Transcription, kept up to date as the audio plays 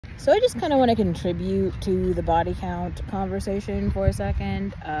So I just kind of want to contribute to the body count conversation for a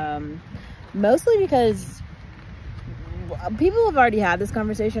second. Mostly because people have already had this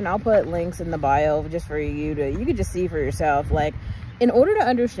conversation. I'll put links in the bio just for you could just see for yourself. Like, in order to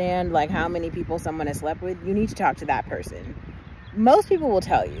understand like how many people someone has slept with, you need to talk to that person. Most people will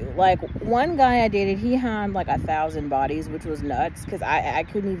tell you. Like, one guy I dated, he had like 1,000 bodies, which was nuts, because I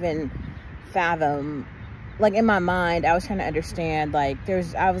couldn't even fathom. Like, in my mind, I was trying to understand, like,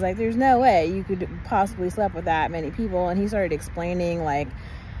 I was like, there's no way you could possibly sleep with that many people. And he started explaining like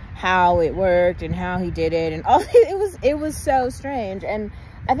how it worked and how he did it, and all. It was so strange. And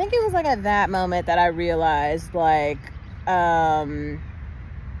I think it was like at that moment that I realized, like,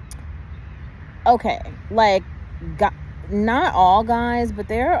 okay, like, not all guys, but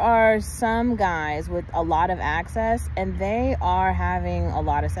there are some guys with a lot of access, and they are having a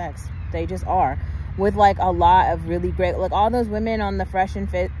lot of sex. They just are, with like a lot of really great, like all those women on the Fresh and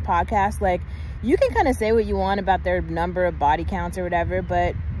Fit podcast. Like, you can kind of say what you want about their number of body counts or whatever,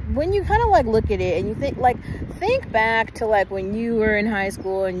 but when you kind of like look at it and you think back to like when you were in high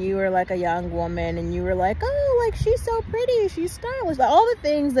school and you were like a young woman and you were like, oh, like, she's so pretty, she's stylish, like all the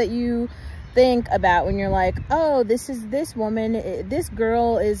things that you think about when you're like, oh, this woman, this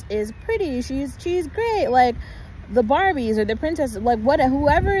girl is pretty, she's great, like the Barbies or the princesses, like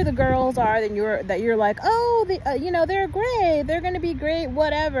whoever the girls are that you're like, oh, they're great, they're gonna be great,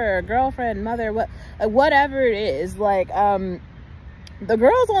 whatever, girlfriend, mother, whatever it is. Like, the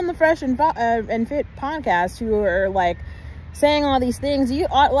girls on the Fresh and Fit podcast who are like saying all these things, you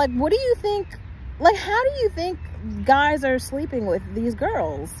are like, what do you think, like, how do you think guys are sleeping with these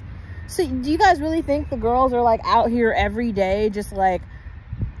girls? So do you guys really think the girls are like out here every day just like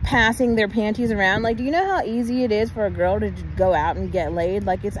passing their panties around? Like, do you know how easy it is for a girl to just go out and get laid?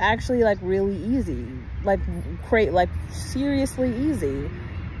 Like, it's actually like really easy, like seriously easy.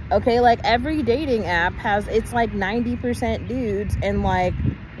 Okay, like every dating app it's like 90% dudes and like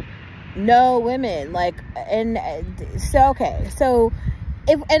no women. Like, and so, okay, so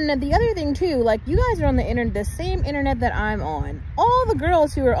and the other thing too, like, you guys are on the internet, the same internet that I'm on. All the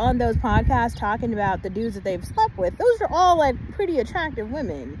girls who are on those podcasts talking about the dudes that they've slept with, those are all like pretty attractive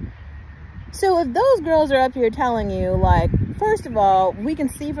women. So if those girls are up here telling you, like, first of all, we can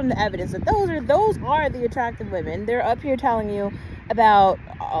see from the evidence that those are the attractive women. They're up here telling you about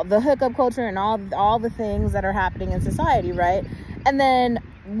the hookup culture and all the things that are happening in society, right? And then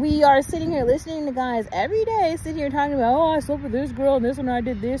we are sitting here listening to guys every day sitting here talking about, oh, I slept with this girl and this one, I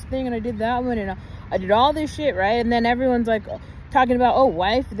did this thing and I did that one and I did all this shit, right? And then everyone's like talking about, oh,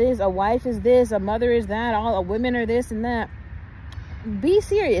 wife this, a wife is this, a mother is that, all women are this and that. Be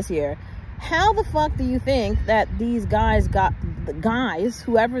serious here. How the fuck do you think that these guys got, the guys,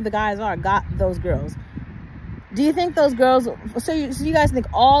 whoever the guys are, got those girls? Do you think those girls, so you guys think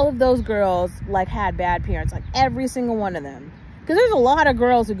all of those girls like had bad parents, like every single one of them? Because there's a lot of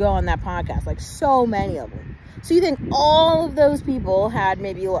girls who go on that podcast, like so many of them. So you think all of those people had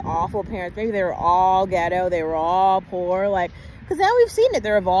maybe awful parents, maybe they were all ghetto, they were all poor, like, because now we've seen it,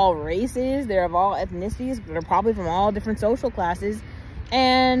 they're of all races, they're of all ethnicities, they're probably from all different social classes.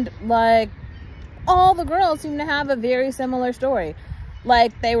 And like, all the girls seem to have a very similar story.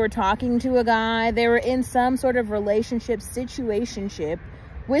 Like, they were talking to a guy, they were in some sort of relationship, situationship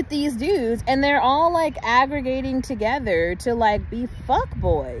with these dudes, and they're all like aggregating together to like be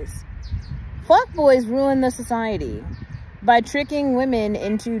fuckboys. Fuckboys ruin the society by tricking women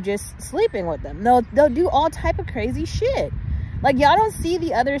into just sleeping with them. They'll do all type of crazy shit. Like, y'all don't see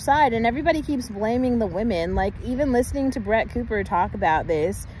the other side, and everybody keeps blaming the women. Like, even listening to Brett Cooper talk about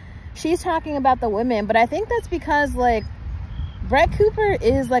this, she's talking about the women, but I think that's because like Brett Cooper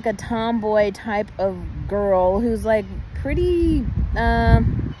is like a tomboy type of girl who's like pretty, I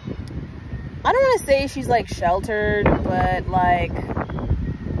don't want to say she's like sheltered, but like,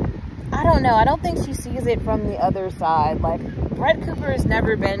 I don't know. I don't think she sees it from the other side. Like, Brett Cooper has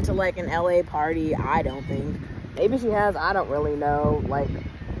never been to like an LA party, I don't think. Maybe she has, I don't really know. Like,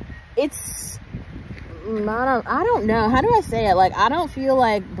 it's, I don't know. How do I say it? Like, I don't feel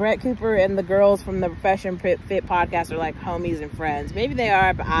like Brett Cooper and the girls from the Fresh and Fit podcast are like homies and friends. Maybe they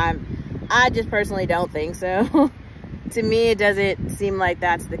are, but I just personally don't think so. To me, it doesn't seem like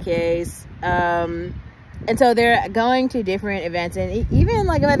that's the case. And so they're going to different events, and even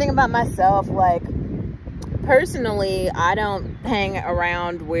like if I think about myself, like personally, I don't hang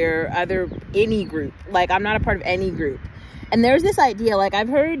around any group. Like, I'm not a part of any group. And there's this idea, like, I've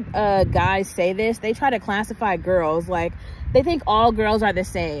heard guys say this, they try to classify girls, like, they think all girls are the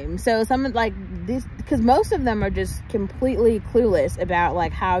same. So some like this, because most of them are just completely clueless about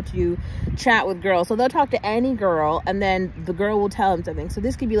like how to chat with girls. So they'll talk to any girl and then the girl will tell them something. So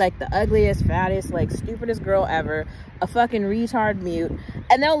this could be like the ugliest, fattest, like stupidest girl ever, a fucking retard mute,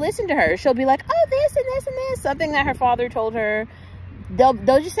 and they'll listen to her. She'll be like, oh, this and this and this, something that her father told her. They'll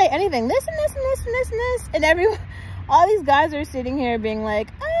just say anything, this and this and this and this and this, and everyone, all these guys are sitting here being like,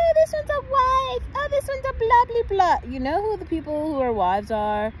 oh, this one's a wife, oh, this one's a blah blah blah. You know who the people who are wives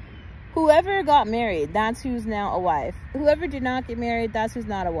are? Whoever got married, that's who's now a wife. Whoever did not get married, that's who's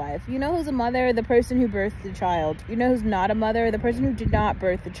not a wife. You know who's a mother? The person who birthed the child. You know who's not a mother? The person who did not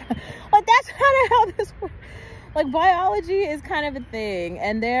birth the child. Like, that's kind of how this works. Like, biology is kind of a thing,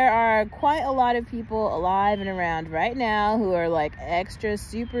 and there are quite a lot of people alive and around right now who are like extra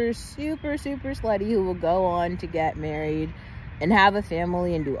super slutty, who will go on to get married and have a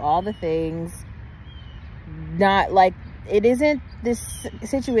family and do all the things. Not like, it isn't this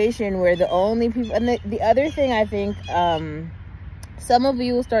situation where the only people, and the other thing I think some of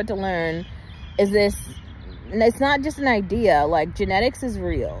you will start to learn is this, and it's not just an idea, like genetics is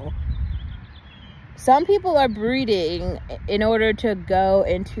real. Some people are breeding in order to go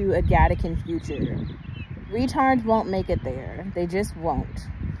into a Gattacan future. Retards won't make it there. They just won't.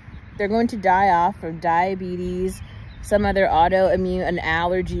 They're going to die off from diabetes, some other autoimmune, an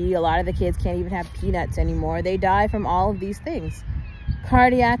allergy. A lot of the kids can't even have peanuts anymore. They die from all of these things.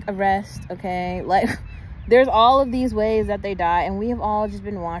 Cardiac arrest, okay? Like, there's all of these ways that they die, and we have all just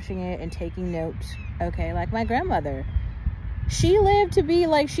been watching it and taking notes, okay? Like my grandmother. She lived to be,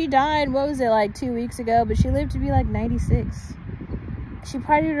 like, she died, what was it, like 2 weeks ago, but she lived to be like 96. She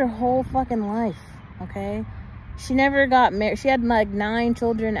partied her whole fucking life, okay? She never got married. She had like 9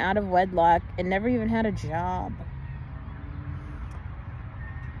 children out of wedlock and never even had a job.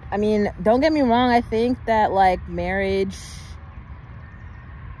 I mean, don't get me wrong, I think that like marriage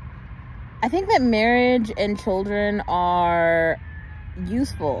and children are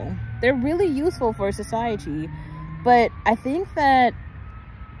useful. They're really useful for society. But I think that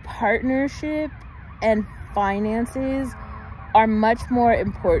partnership and finances are much more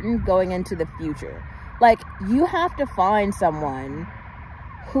important going into the future. Like, you have to find someone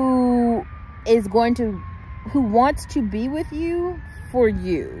who wants to be with you for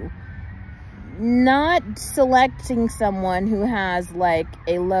you. Not selecting someone who has like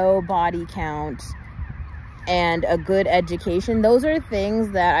a low body count and a good education. Those are things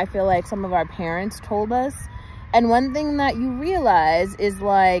that I feel like some of our parents told us. And one thing that you realize is,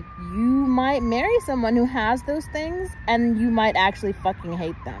 like, you might marry someone who has those things and you might actually fucking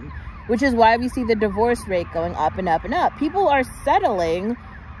hate them. Which is why we see the divorce rate going up and up and up. People are settling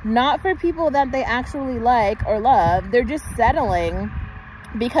not for people that they actually like or love. They're just settling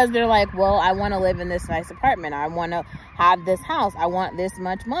because they're like, well, I want to live in this nice apartment. I want to have this house. I want this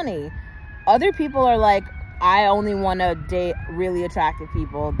much money. Other people are like, I only want to date really attractive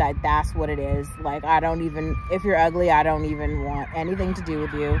people. That's what it is. Like, I don't even, if you're ugly, I don't even want anything to do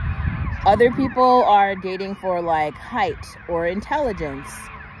with you. Other people are dating for like height or intelligence.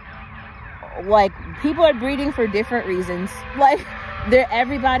 Like, people are breeding for different reasons. Like,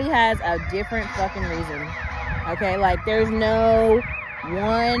 everybody has a different fucking reason. Okay, like, there's no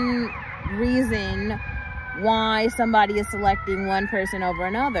one reason why somebody is selecting one person over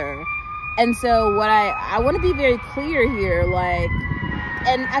another. And so what I want to be very clear here, like,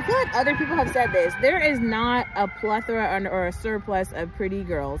 and I feel like other people have said this, there is not a plethora or a surplus of pretty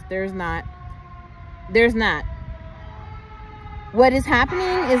girls. There's not. What is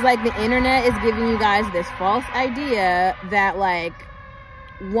happening is, like, the internet is giving you guys this false idea that, like,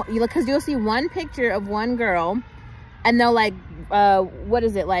 because you'll see one picture of one girl and they'll, like, what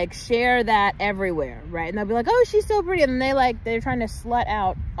is it, like, share that everywhere, right? And they'll be like, oh, she's so pretty, and they're trying to slut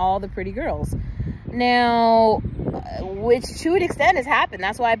out all the pretty girls. Now, which to an extent has happened.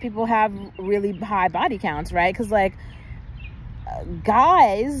 That's why people have really high body counts, right? Because, like,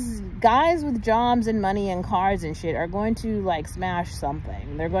 guys with jobs and money and cars and shit are going to, like, smash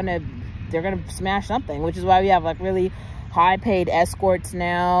something. They're gonna smash something, which is why we have, like, really high paid escorts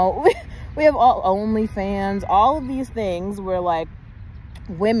now. We have all OnlyFans, all of these things where, like,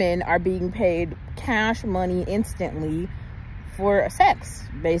 women are being paid cash money instantly for sex,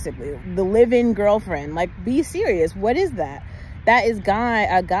 basically. The live-in girlfriend. Like, be serious. What is that? That is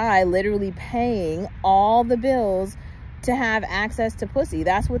a guy literally paying all the bills to have access to pussy.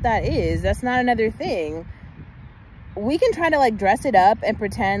 That's what that is. That's not another thing. We can try to, like, dress it up and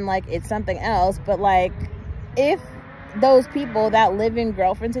pretend like it's something else, but, like, if those people, that live-in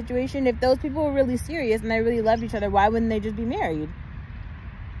girlfriend situation, if those people were really serious and they really loved each other, why wouldn't they just be married?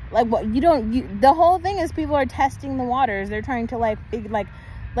 Like, what, you don't, the whole thing is people are testing the waters. They're trying to like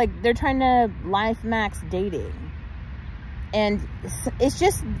they're trying to life max dating. And it's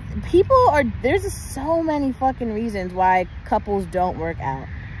just, there's just so many fucking reasons why couples don't work out.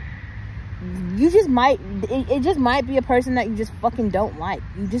 You just might, it just might be a person that you just fucking don't like.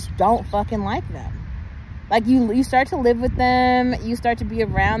 You just don't fucking like them. Like, you start to live with them, you start to be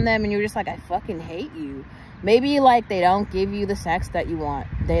around them, and you're just like, I fucking hate you. Maybe, like, they don't give you the sex that you want.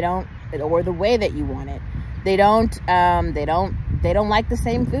 They don't, or the way that you want it. They don't like the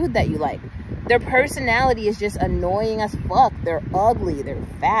same food that you like. Their personality is just annoying as fuck. They're ugly, they're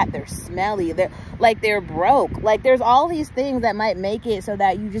fat, they're smelly, they're broke. Like, there's all these things that might make it so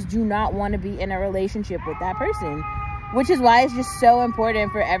that you just do not want to be in a relationship with that person. Which is why it's just so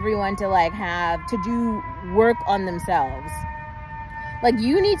important for everyone to, like, do work on themselves. Like,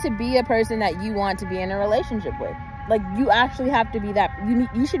 you need to be a person that you want to be in a relationship with. Like, you actually have to be that.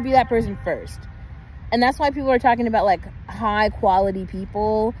 You should be that person first. And that's why people are talking about, like, high quality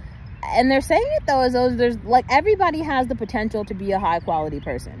people. And they're saying it, though, as though there's, like, everybody has the potential to be a high quality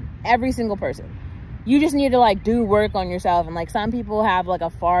person. Every single person. You just need to, like, do work on yourself. And, like, some people have, like, a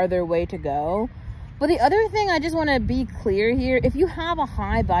farther way to go. But the other thing, I just want to be clear here. If you have a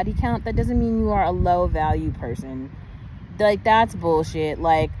high body count, that doesn't mean you are a low value person. Like, that's bullshit.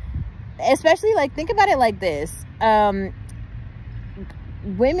 Like, especially, like, think about it like this.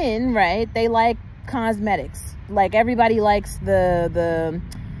 Women, right? They like cosmetics. Like, everybody likes the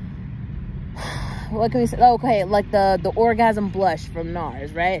what can we say? Okay, like the orgasm blush from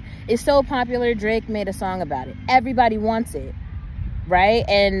NARS, right? It's so popular. Drake made a song about it. Everybody wants it, right?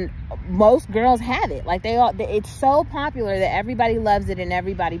 And most girls have it. Like, it's so popular that everybody loves it, and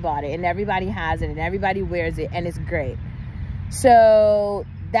everybody bought it, and everybody has it, and everybody wears it, and it's great. So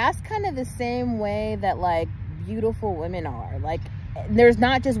that's kind of the same way that, like, beautiful women are. Like, there's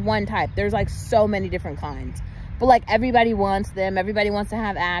not just one type. There's, like, so many different kinds. But, like, everybody wants them. Everybody wants to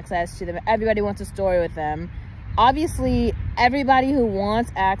have access to them. Everybody wants a story with them. Obviously, everybody who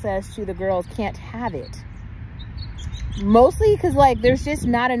wants access to the girls can't have it. Mostly because, like, there's just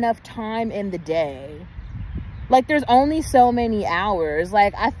not enough time in the day. Like, there's only so many hours.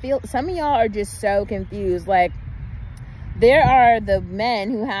 Like, I feel some of y'all are just so confused. Like, there are the men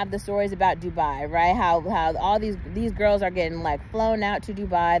who have the stories about Dubai, right? How all these girls are getting, like, flown out to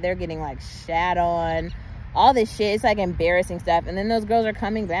Dubai. They're getting, like, shat on. All this shit. It's, like, embarrassing stuff. And then those girls are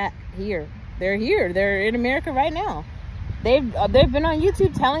coming back here. They're here. They're in America right now. They've been on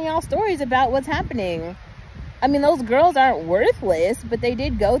YouTube telling y'all stories about what's happening. I mean, those girls aren't worthless, but they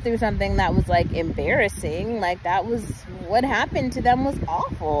did go through something that was, like, embarrassing. Like, that was, what happened to them was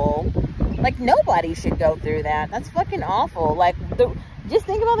awful. Like, nobody should go through that. That's fucking awful. Like, just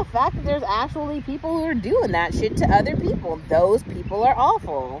think about the fact that there's actually people who are doing that shit to other people. Those people are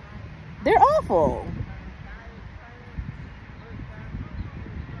awful. They're awful.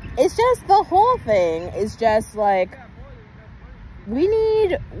 It's just, the whole thing is just, like, we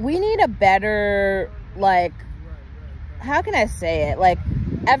need a better, like, how can I say it? Like,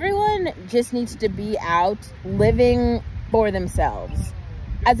 everyone just needs to be out living for themselves.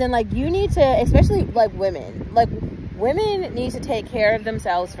 As in, like, you need to, especially, like, women need to take care of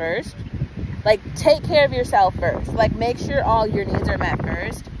themselves first. Like, take care of yourself first. Like, make sure all your needs are met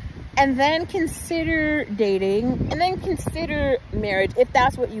first. And then consider dating. And then consider marriage if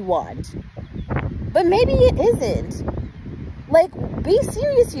that's what you want. But maybe it isn't. Like, be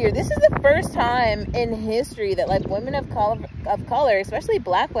serious here. This is the first time in history that, like, women of color, especially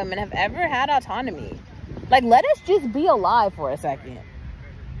black women, have ever had autonomy. Like, let us just be alive for a second.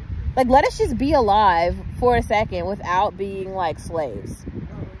 Like, let us just be alive for a second without being, like, slaves.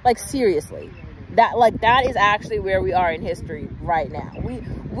 Like, seriously. That is actually where we are in history right now.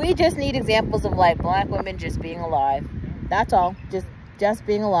 We just need examples of, like, black women just being alive. That's all. Just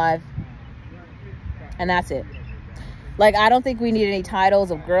being alive. And that's it. Like, I don't think we need any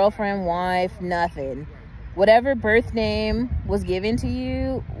titles of girlfriend, wife, nothing. Whatever birth name was given to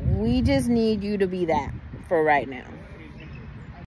you, we just need you to be that for right now.